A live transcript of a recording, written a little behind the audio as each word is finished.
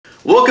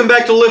Welcome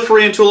back to Live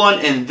Free and Tool On,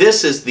 and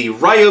this is the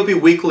Ryobi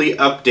Weekly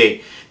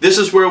Update. This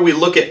is where we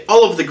look at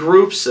all of the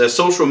groups,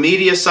 social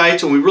media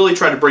sites, and we really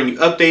try to bring you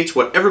updates,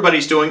 what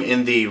everybody's doing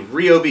in the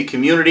Ryobi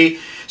community,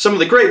 some of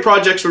the great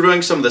projects we're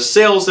doing, some of the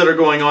sales that are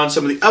going on,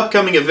 some of the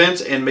upcoming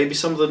events, and maybe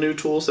some of the new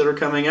tools that are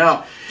coming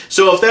out.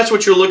 So if that's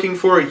what you're looking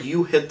for,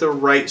 you hit the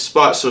right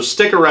spot. So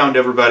stick around,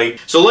 everybody.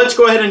 So let's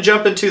go ahead and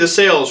jump into the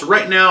sales.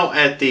 Right now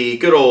at the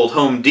good old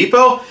Home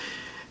Depot,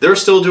 they're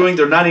still doing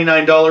their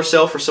 $99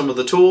 sale for some of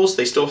the tools.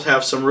 They still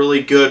have some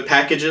really good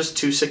packages,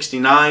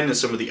 $269, and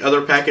some of the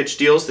other package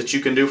deals that you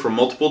can do for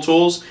multiple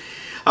tools.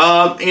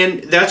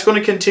 And that's going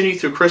to continue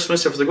through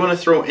Christmas. If they're going to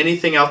throw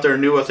anything out there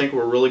new, I think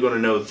we're really going to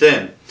know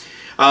then.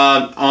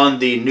 On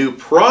the new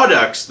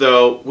products,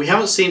 though, we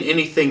haven't seen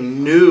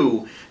anything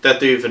new that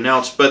they've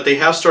announced, but they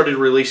have started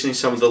releasing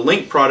some of the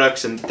Link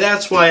products, and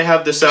that's why I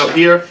have this out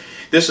here.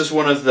 This is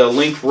one of the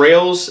Link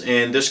rails,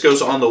 and this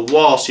goes on the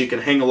wall so you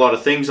can hang a lot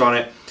of things on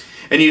it.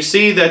 And you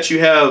see that you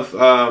have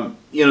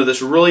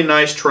this really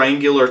nice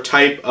triangular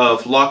type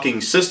of locking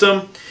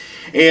system.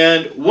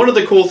 And one of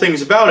the cool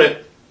things about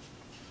it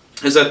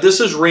is that this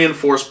is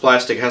reinforced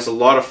plastic, has a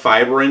lot of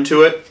fiber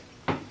into it.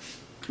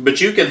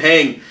 But you can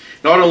hang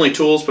not only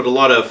tools, but a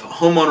lot of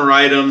homeowner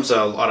items,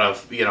 a lot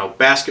of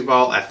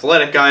basketball,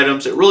 athletic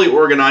items. It really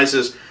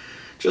organizes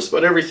just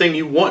about everything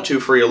you want to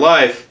for your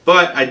life.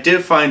 But I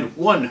did find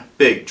one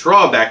big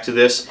drawback to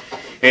this.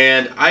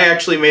 And I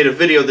actually made a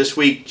video this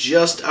week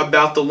just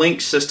about the Link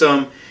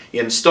system,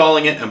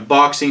 installing it,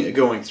 unboxing it,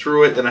 going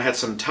through it. Then I had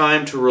some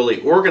time to really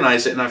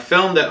organize it, and I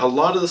found that a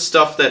lot of the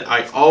stuff that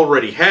I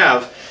already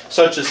have,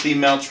 such as the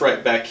mounts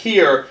right back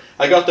here,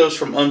 I got those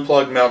from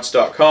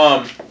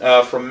unpluggedmounts.com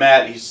from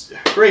Matt. He's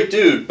a great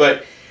dude,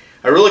 but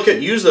I really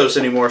couldn't use those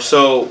anymore.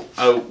 So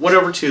I went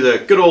over to the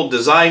good old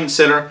design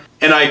center,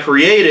 and I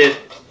created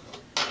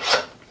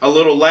a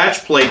little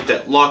latch plate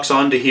that locks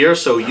onto here,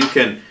 so you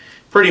can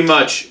pretty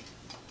much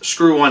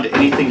screw onto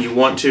anything you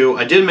want to.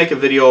 I did make a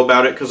video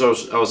about it because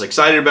I was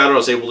excited about it. I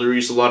was able to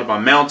use a lot of my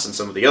mounts and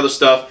some of the other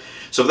stuff.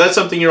 So if that's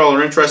something you all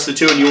are interested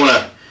to and you want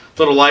a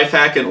little life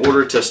hack in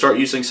order to start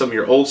using some of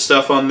your old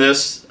stuff on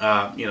this,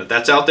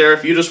 that's out there.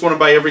 If you just want to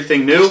buy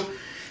everything new,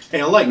 hey,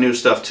 I like new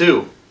stuff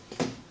too.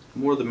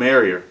 More the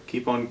merrier.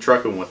 Keep on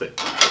trucking with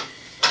it.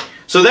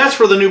 So that's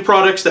for the new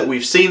products that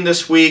we've seen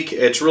this week.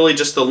 It's really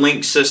just the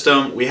Link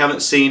system. We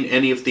haven't seen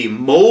any of the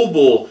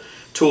mobile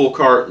tool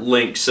cart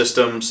Link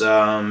systems,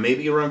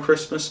 maybe around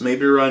Christmas,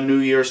 maybe around New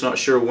Year's. Not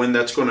sure when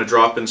that's going to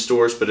drop in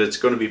stores, but it's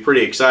going to be pretty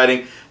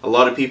exciting. A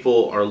lot of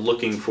people are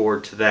looking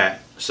forward to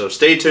that. So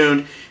stay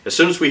tuned. As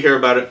soon as we hear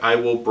about it, I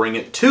will bring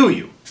it to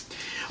you.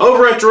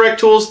 Over at Direct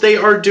Tools, they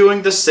are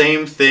doing the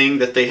same thing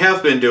that they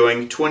have been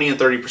doing, 20 and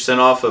 30%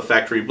 off of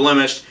factory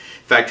blemished,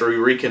 factory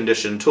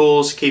reconditioned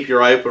tools. Keep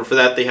your eye open for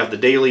that. They have the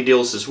daily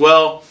deals as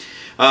well.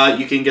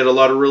 You can get a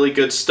lot of really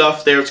good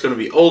stuff there. It's going to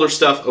be older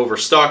stuff,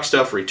 overstock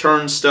stuff,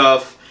 return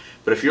stuff.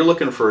 But if you're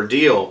looking for a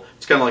deal,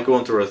 it's kind of like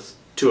going to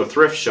a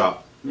thrift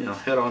shop.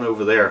 Head on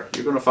over there.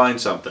 You're going to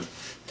find something.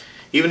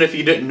 Even if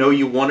you didn't know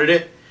you wanted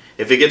it,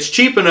 if it gets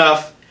cheap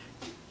enough,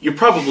 you're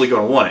probably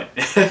going to want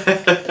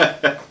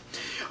it.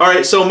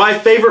 Alright, so my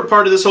favorite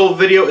part of this whole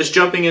video is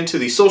jumping into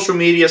the social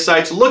media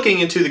sites, looking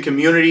into the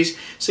communities,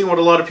 seeing what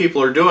a lot of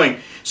people are doing.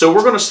 So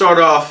we're going to start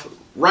off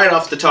right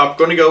off the top.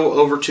 Going to go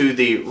over to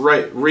the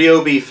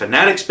Ryobi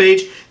Fanatics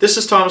page. This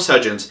is Thomas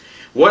Hudgens.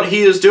 What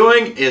he is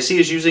doing is he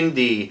is using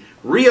the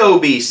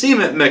Ryobi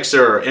cement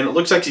mixer, and it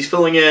looks like he's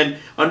filling in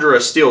under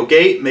a steel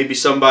gate. Maybe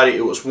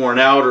it was worn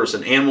out, or it's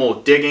an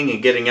animal digging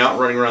and getting out,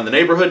 running around the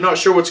neighborhood. Not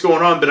sure what's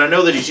going on, but I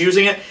know that he's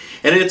using it,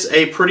 and it's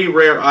a pretty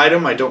rare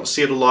item. I don't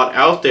see it a lot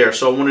out there,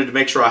 so I wanted to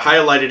make sure I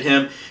highlighted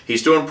him.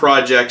 He's doing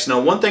projects. Now,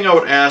 one thing I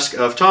would ask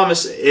of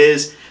Thomas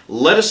is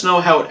let us know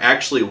how it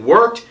actually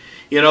worked.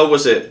 Did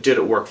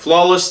it work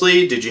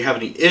flawlessly? Did you have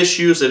any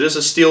issues? It is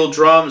a steel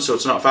drum, so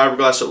it's not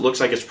fiberglass, so it looks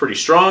like it's pretty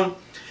strong.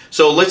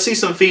 So let's see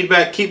some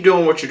feedback. Keep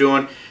doing what you're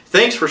doing.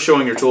 Thanks for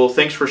showing your tool.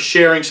 Thanks for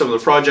sharing some of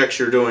the projects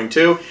you're doing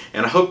too.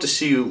 And I hope to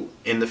see you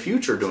in the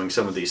future doing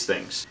some of these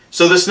things.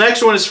 So this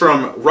next one is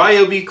from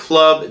Ryobi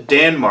Club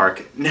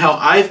Denmark. Now,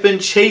 I've been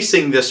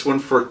chasing this one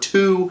for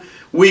 2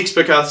 weeks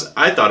because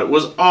I thought it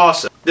was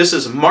awesome. This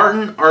is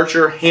Martin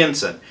Archer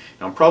Hansen.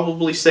 I'm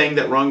probably saying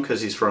that wrong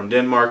because he's from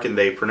Denmark and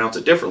they pronounce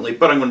it differently,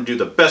 but I'm going to do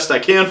the best I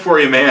can for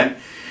you, man.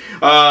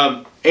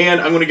 And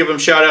I'm going to give him a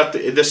shout out.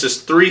 This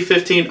is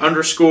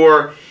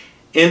 315_Ensign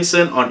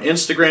on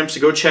Instagram,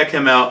 so go check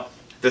him out.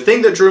 The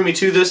thing that drew me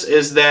to this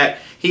is that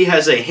he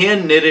has a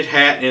hand knitted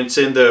hat, and it's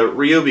in the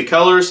Ryobi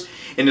colors,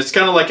 and it's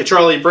kind of like a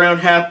Charlie Brown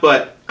hat,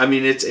 but I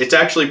mean it's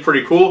actually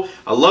pretty cool.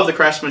 I love the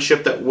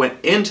craftsmanship that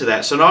went into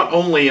that. So not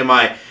only am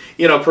I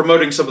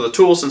promoting some of the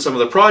tools and some of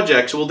the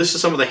projects, well, this is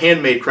some of the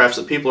handmade crafts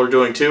that people are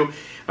doing too.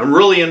 I'm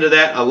really into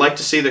that. I like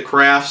to see the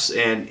crafts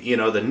and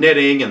the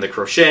knitting and the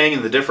crocheting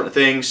and the different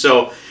things.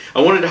 So I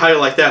wanted to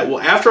highlight that.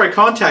 Well, after I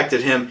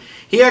contacted him,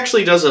 he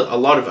actually does a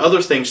lot of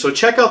other things. So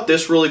check out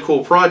this really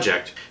cool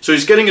project. So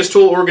he's getting his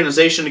tool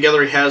organization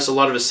together. He has a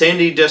lot of his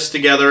sandy discs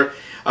together.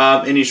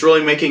 and he's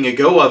really making a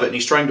go of it, and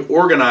he's trying to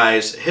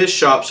organize his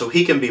shop so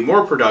he can be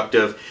more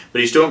productive,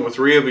 but he's doing it with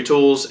Ryobi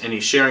tools, and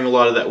he's sharing a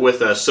lot of that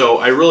with us. So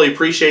I really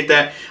appreciate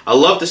that. I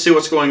love to see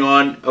what's going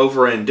on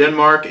over in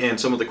Denmark and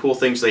some of the cool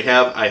things they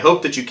have. I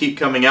hope that you keep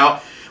coming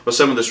out with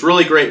some of this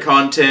really great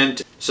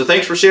content. So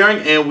thanks for sharing,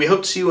 and we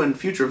hope to see you in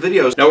future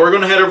videos. Now we're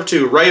going to head over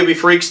to Ryobi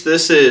Freaks.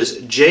 This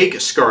is Jake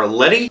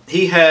Scarletti.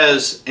 He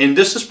has, and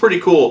this is pretty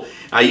cool,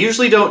 I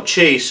usually don't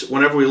chase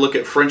whenever we look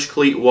at French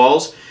cleat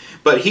walls,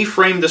 but he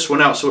framed this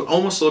one out so it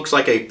almost looks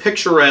like a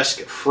picturesque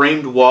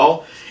framed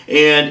wall,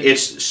 and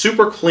it's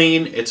super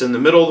clean. It's in the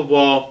middle of the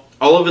wall.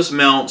 All of his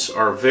mounts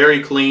are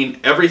very clean.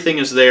 Everything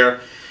is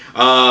there.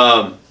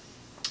 And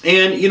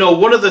you know,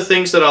 one of the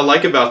things that I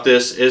like about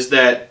this is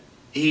that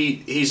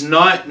he's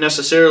not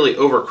necessarily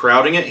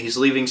overcrowding it. He's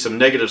leaving some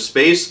negative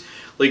space,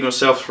 leaving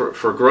himself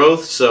for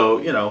growth. So,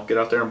 you know, get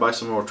out there and buy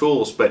some more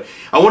tools. But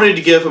I wanted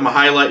to give him a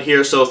highlight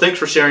here, so thanks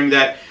for sharing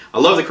that. I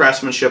love the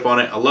craftsmanship on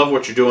it. I love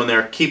what you're doing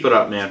there. Keep it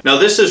up, man. Now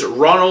this is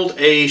Ronald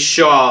A.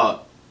 Shaw,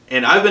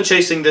 and I've been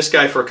chasing this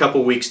guy for a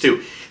couple weeks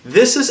too.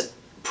 This is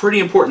pretty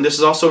important. This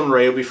is also in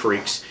Ryobi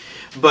Freaks.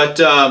 But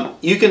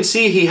you can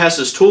see he has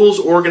his tools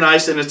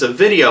organized, and it's a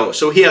video,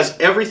 so he has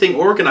everything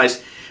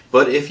organized.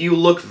 But if you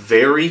look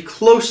very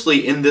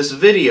closely in this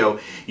video,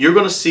 you're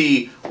going to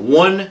see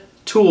one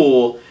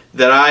tool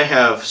that I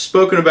have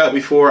spoken about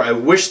before. I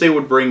wish they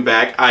would bring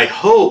back. I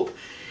hope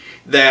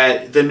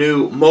that the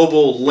new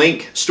mobile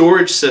link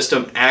storage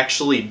system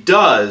actually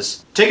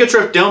does. Take a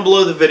trip down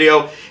below the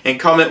video and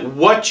comment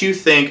what you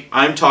think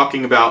I'm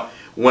talking about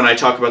when I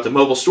talk about the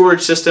mobile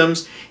storage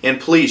systems, and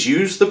please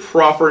use the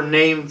proper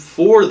name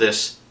for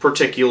this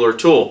particular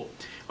tool.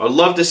 I'd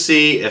love to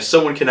see if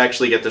someone can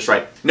actually get this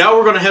right. Now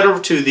we're going to head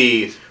over to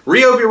the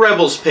Ryobi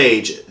Rebels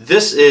page.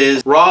 This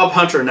is Rob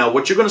Hunter. Now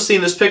what you're going to see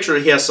in this picture,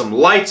 he has some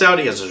lights out,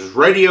 he has his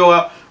radio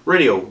out.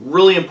 Radio,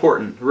 really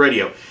important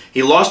radio.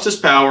 He lost his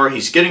power,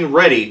 he's getting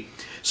ready.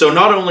 So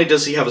not only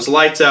does he have his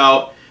lights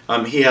out,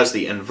 he has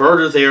the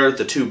inverter there,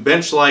 the two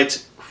bench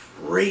lights.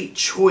 Great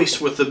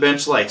choice with the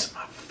bench lights,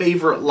 my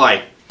favorite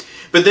light.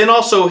 But then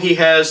also he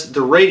has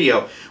the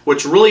radio.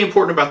 What's really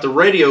important about the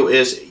radio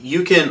is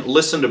you can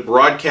listen to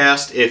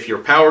broadcast if your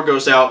power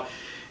goes out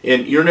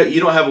and you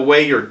don't have a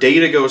way your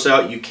data goes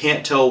out, you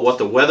can't tell what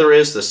the weather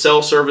is, the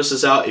cell service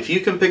is out. If you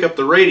can pick up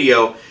the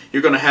radio,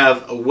 you're going to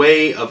have a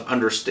way of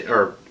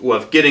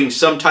getting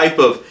some type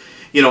of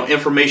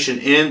information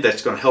in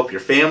that's going to help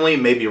your family,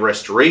 maybe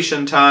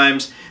restoration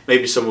times,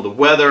 maybe some of the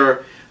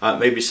weather,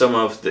 maybe some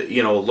of the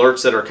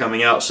alerts that are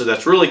coming out. So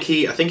that's really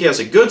key. I think he has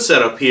a good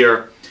setup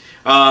here.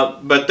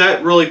 But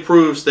that really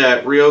proves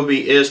that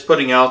Ryobi is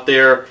putting out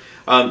there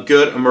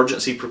good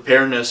emergency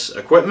preparedness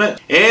equipment.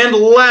 And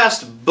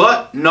last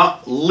but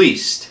not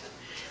least,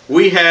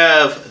 we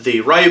have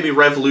the Ryobi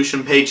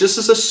Revolution page. This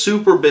is a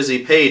super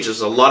busy page.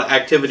 There's a lot of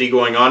activity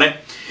going on it.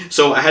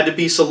 So I had to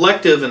be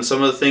selective in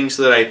some of the things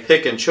that I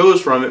pick and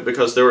chose from it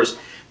because there's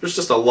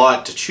just a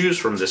lot to choose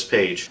from this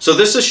page. So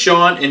this is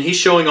Sean, and he's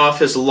showing off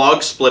his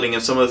log splitting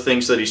and some of the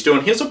things that he's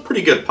doing. He has a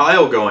pretty good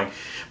pile going.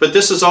 But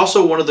this is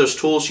also one of those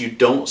tools you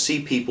don't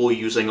see people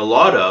using a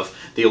lot of,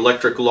 the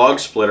electric log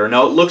splitter.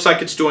 Now it looks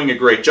like it's doing a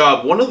great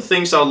job. One of the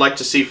things I'd like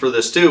to see for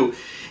this too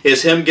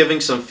is him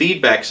giving some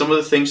feedback, some of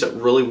the things that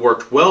really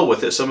worked well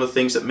with it, some of the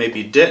things that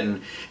maybe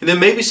didn't, and then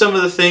maybe some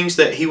of the things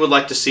that he would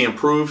like to see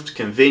improved,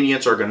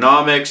 convenience,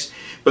 ergonomics,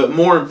 but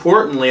more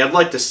importantly, I'd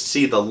like to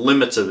see the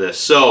limits of this.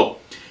 So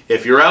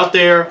if you're out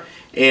there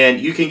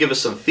and you can give us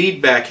some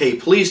feedback, hey,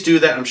 please do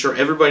that. I'm sure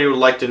everybody would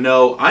like to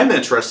know. I'm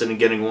interested in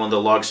getting one of the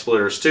log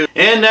splitters too.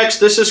 And next,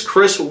 this is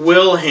Chris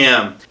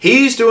Wilhelm.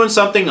 He's doing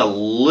something a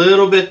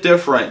little bit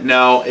different.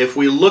 Now, if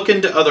we look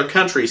into other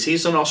countries,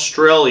 he's in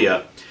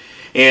Australia.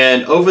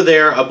 And over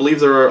there, I believe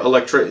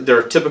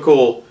their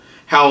typical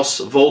house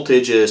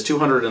voltage is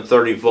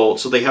 230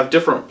 volts. So they have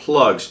different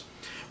plugs.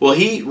 Well,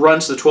 he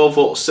runs the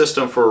 12-volt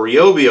system for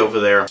Ryobi over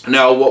there.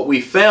 Now, what we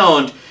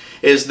found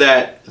is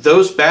that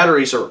those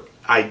batteries are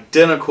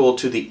identical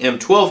to the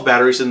M12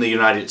 batteries in the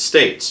United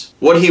States.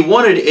 What he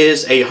wanted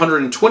is a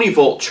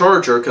 120-volt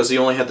charger because he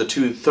only had the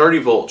two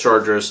 30-volt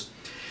chargers.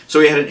 So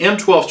he had an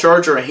M12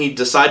 charger and he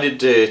decided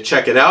to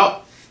check it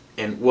out.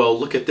 And well,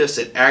 look at this,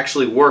 it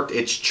actually worked.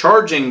 It's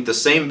charging the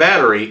same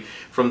battery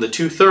from the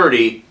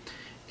 230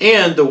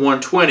 and the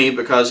 120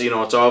 because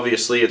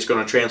it's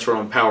going to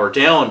transform power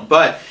down,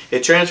 but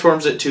it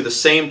transforms it to the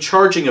same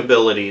charging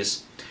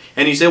abilities.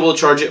 And he's able to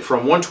charge it from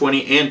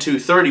 120 and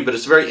 230, but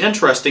it's very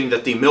interesting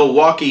that the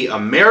Milwaukee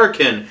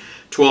American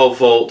 12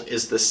 volt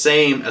is the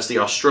same as the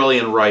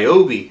Australian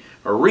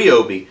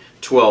Ryobi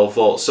 12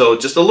 volt. So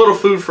just a little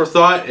food for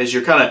thought as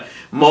you're kind of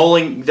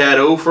mulling that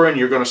over and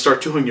you're going to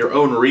start doing your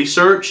own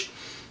research.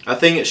 I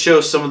think it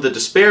shows some of the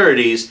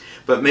disparities,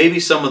 but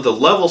maybe some of the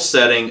level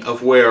setting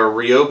of where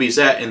Ryobi's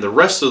at in the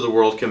rest of the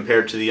world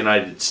compared to the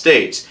United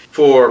States.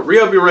 For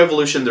Ryobi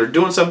Revolution, they're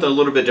doing something a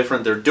little bit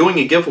different. They're doing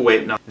a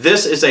giveaway. Now,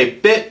 this is a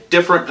bit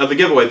different of a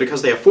giveaway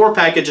because they have 4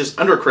 packages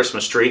under a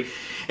Christmas tree,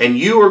 and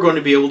you are going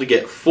to be able to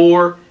get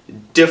 4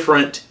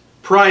 different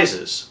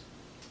prizes.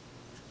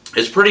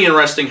 It's pretty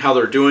interesting how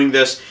they're doing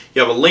this.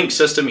 You have a link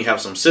system, you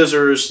have some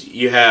scissors,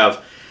 you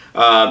have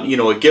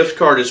a gift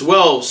card as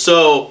well.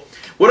 So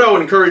what I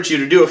would encourage you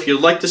to do, if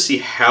you'd like to see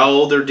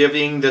how they're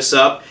divvying this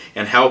up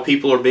and how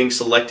people are being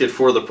selected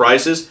for the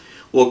prizes,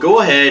 well,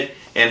 go ahead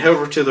and head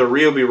over to the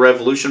Ryobi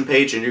Revolution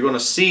page, and you're going to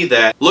see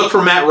that. Look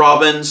for Matt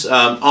Robbins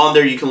on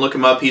there. You can look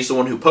him up. He's the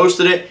one who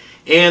posted it,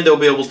 and they'll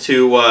be able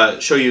to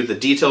show you the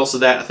details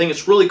of that. I think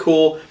it's really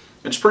cool.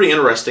 It's pretty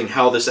interesting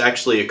how this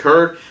actually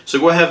occurred. So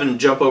go ahead and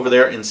jump over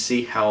there and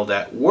see how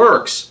that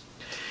works.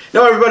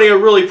 Now, everybody, I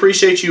really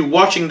appreciate you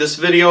watching this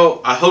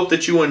video. I hope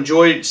that you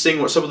enjoyed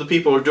seeing what some of the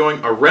people are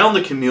doing around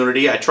the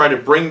community. I try to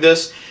bring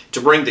this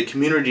to bring the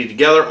community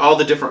together, all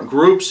the different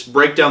groups,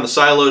 break down the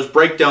silos,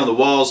 break down the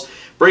walls,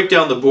 break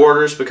down the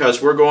borders,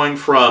 because we're going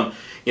from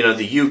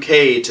the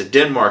UK to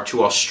Denmark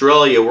to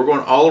Australia. We're going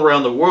all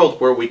around the world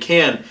where we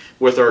can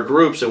with our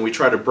groups, and we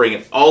try to bring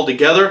it all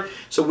together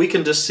so we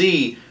can just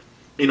see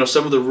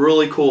some of the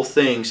really cool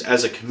things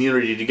as a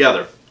community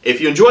together. If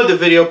you enjoyed the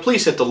video,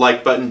 please hit the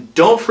like button.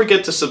 Don't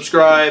forget to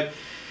subscribe.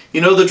 You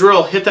know the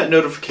drill. Hit that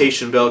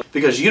notification bell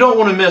because you don't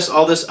want to miss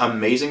all this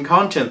amazing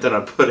content that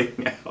I'm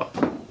putting out.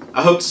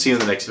 I hope to see you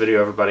in the next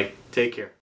video, everybody. Take care.